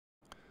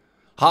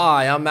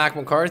Hi, I'm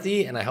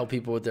McCarthy, and I help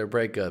people with their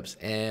breakups.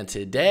 And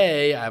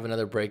today, I have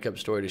another breakup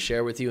story to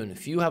share with you. And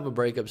if you have a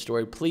breakup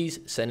story, please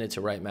send it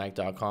to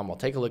writemac.com. I'll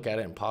take a look at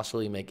it and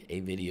possibly make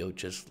a video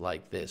just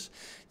like this.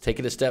 Take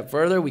it a step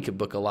further, we could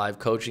book a live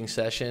coaching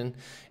session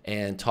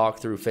and talk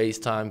through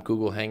FaceTime,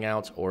 Google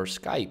Hangouts, or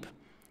Skype.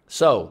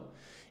 So,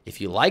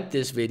 if you like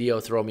this video,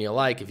 throw me a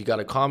like. If you got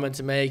a comment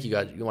to make, you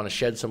want to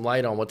shed some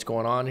light on what's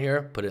going on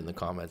here, put it in the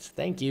comments.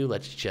 Thank you.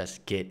 Let's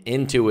just get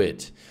into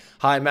it.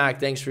 Hi, Mac.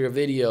 Thanks for your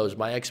videos.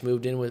 My ex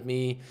moved in with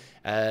me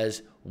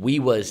as we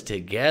was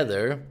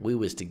together. We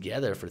was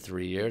together for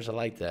 3 years. I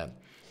like that.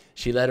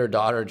 She let her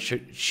daughter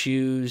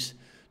choose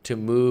to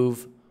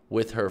move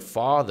with her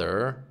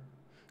father.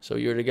 So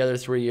you're together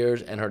 3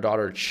 years, and her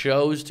daughter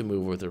chose to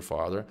move with her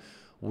father.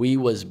 We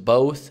was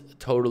both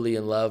totally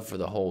in love for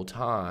the whole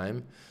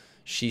time.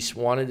 She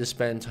wanted to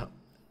spend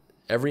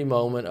every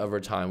moment of her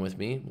time with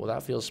me. Well,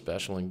 that feels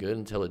special and good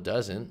until it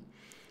doesn't.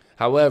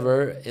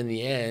 However, in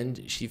the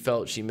end, she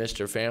felt she missed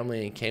her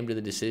family and came to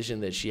the decision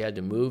that she had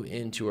to move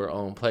into her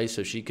own place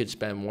so she could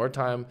spend more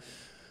time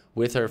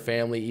with her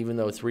family, even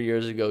though 3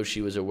 years ago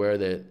she was aware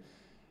that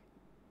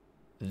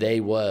they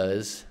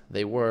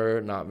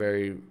were not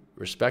very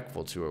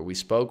respectful to her. We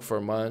spoke for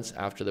months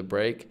after the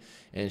break,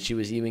 and she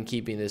was even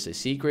keeping this a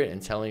secret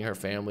and telling her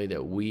family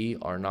that we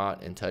are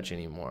not in touch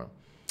anymore.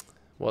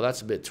 Well,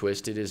 that's a bit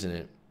twisted, isn't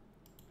it?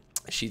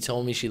 She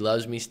told me she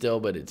loves me still,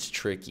 but it's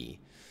tricky.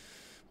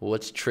 Well,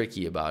 what's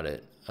tricky about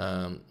it?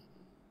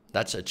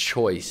 That's a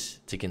choice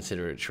to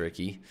consider it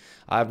tricky.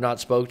 I have not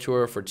spoke to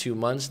her for 2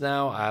 months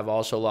now. I have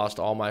also lost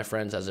all my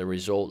friends as a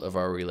result of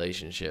our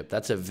relationship.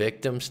 That's a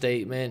victim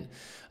statement.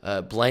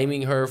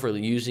 Blaming her for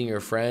using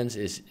your friends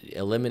is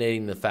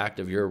eliminating the fact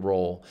of your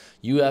role.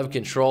 You have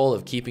control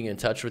of keeping in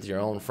touch with your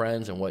own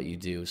friends and what you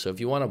do. So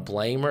if you want to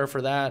blame her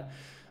for that,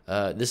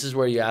 this is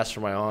where you ask for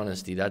my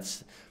honesty.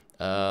 That's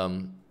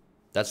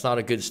not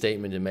a good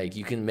statement to make.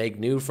 You can make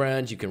new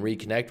friends, you can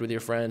reconnect with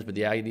your friends, but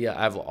the idea,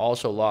 I've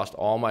also lost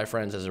all my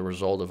friends as a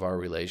result of our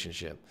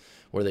relationship.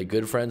 Were they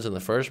good friends in the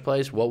first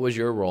place? What was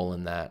your role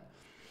in that?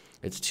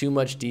 It's too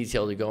much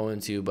detail to go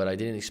into, but I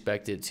didn't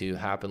expect it to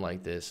happen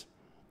like this.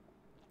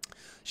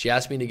 She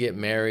asked me to get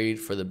married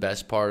for the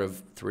best part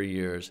of 3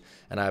 years,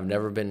 and I've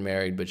never been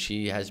married, but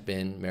she has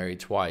been married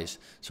twice.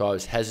 So I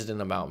was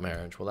hesitant about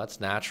marriage. Well,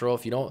 that's natural.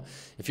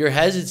 If you're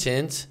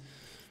hesitant,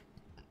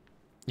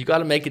 you got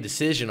to make a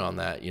decision on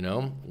that,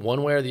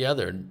 one way or the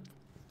other.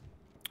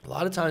 A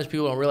lot of times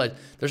people don't realize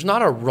there's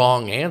not a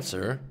wrong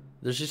answer.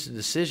 There's just a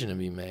decision to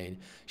be made.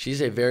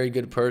 She's a very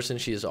good person.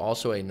 She is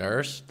also a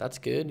nurse. That's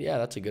good. Yeah,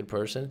 that's a good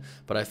person.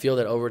 But I feel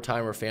that over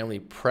time her family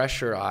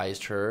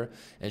pressurized her,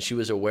 and she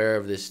was aware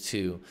of this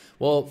too.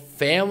 Well,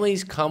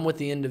 families come with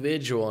the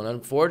individual, and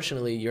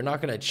unfortunately, you're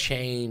not going to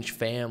change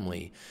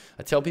family.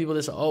 I tell people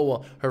this, oh,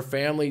 well, her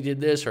family did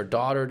this, her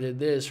daughter did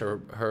this,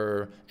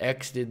 her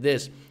ex did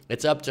this.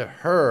 It's up to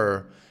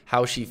her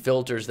how she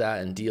filters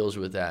that and deals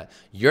with that.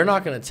 You're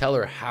not going to tell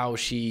her how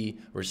she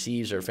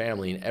receives her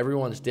family, and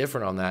everyone's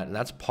different on that, and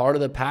that's part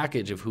of the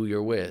package of who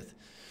you're with.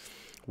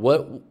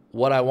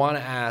 What I want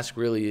to ask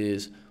really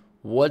is,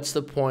 what's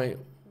the point?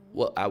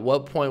 At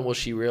what point will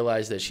she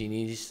realize that she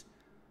needs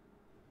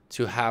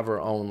to have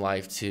her own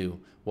life too?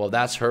 Well,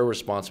 that's her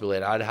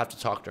responsibility. I'd have to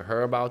talk to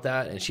her about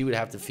that, and she would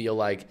have to feel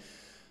like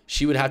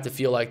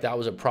that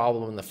was a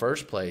problem in the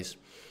first place.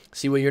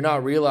 See, what you're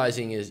not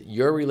realizing is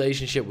your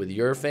relationship with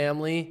your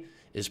family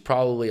is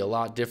probably a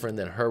lot different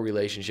than her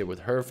relationship with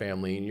her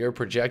family, and you're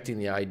projecting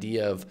the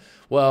idea of,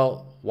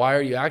 well, why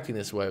are you acting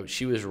this way?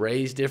 She was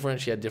raised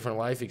different. She had different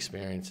life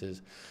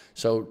experiences.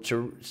 So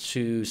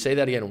to say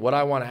that again, what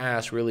I want to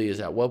ask really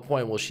is, at what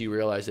point will she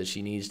realize that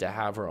she needs to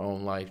have her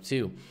own life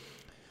too?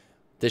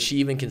 Does she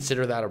even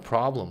consider that a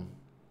problem?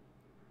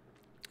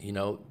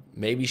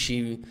 Maybe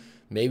she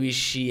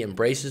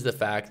embraces the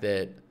fact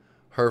that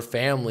her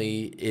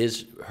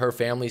family's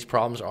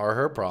problems are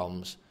her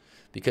problems,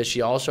 because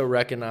she also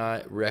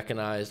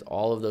recognized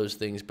all of those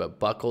things but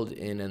buckled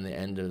in the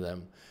end of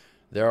them.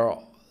 They're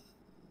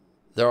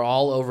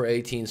all over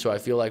 18, so I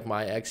feel like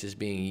my ex is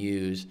being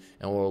used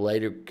and will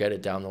later get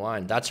it down the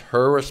line. That's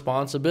her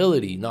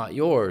responsibility, not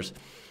yours.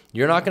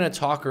 You're not going to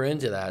talk her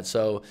into that.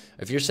 So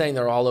if you're saying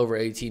they're all over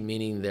 18,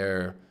 meaning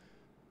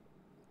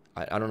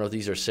I don't know if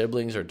these are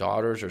siblings or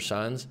daughters or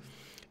sons,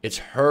 it's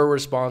her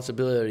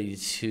responsibility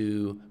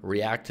to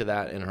react to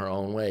that in her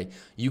own way.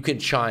 You can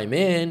chime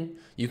in,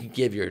 you can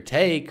give your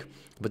take,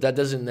 but that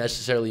doesn't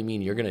necessarily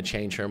mean you're going to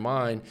change her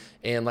mind.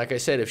 And like I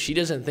said, if she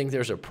doesn't think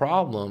there's a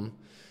problem,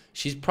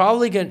 she's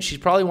probably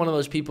one of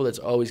those people that's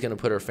always going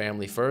to put her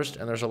family first,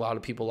 and there's a lot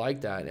of people like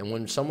that. And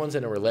when someone's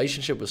in a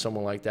relationship with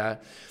someone like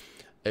that,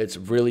 it's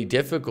really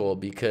difficult,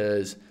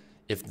 because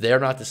if they're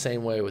not the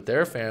same way with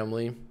their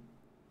family,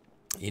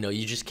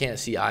 you just can't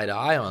see eye to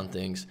eye on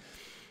things.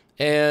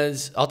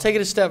 And I'll take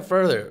it a step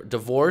further.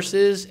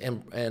 Divorces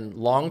and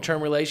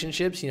long-term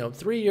relationships,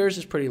 3 years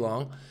is pretty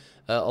long.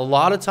 A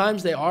lot of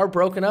times they are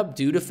broken up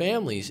due to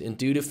families, and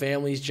due to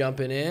families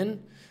jumping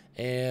in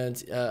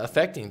and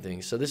affecting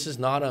things. So this is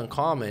not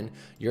uncommon.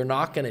 You're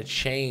not going to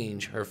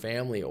change her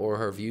family or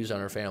her views on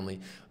her family.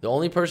 The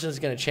only person that's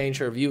going to change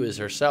her view is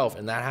herself,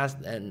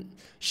 and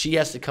she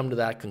has to come to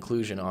that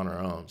conclusion on her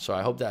own. So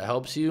I hope that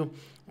helps you.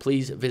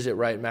 Please visit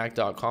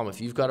rightmac.com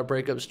if you've got a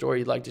breakup story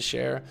you'd like to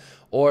share,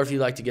 or if you'd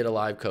like to get a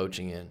live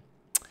coaching in.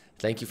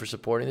 Thank you for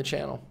supporting the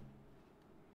channel.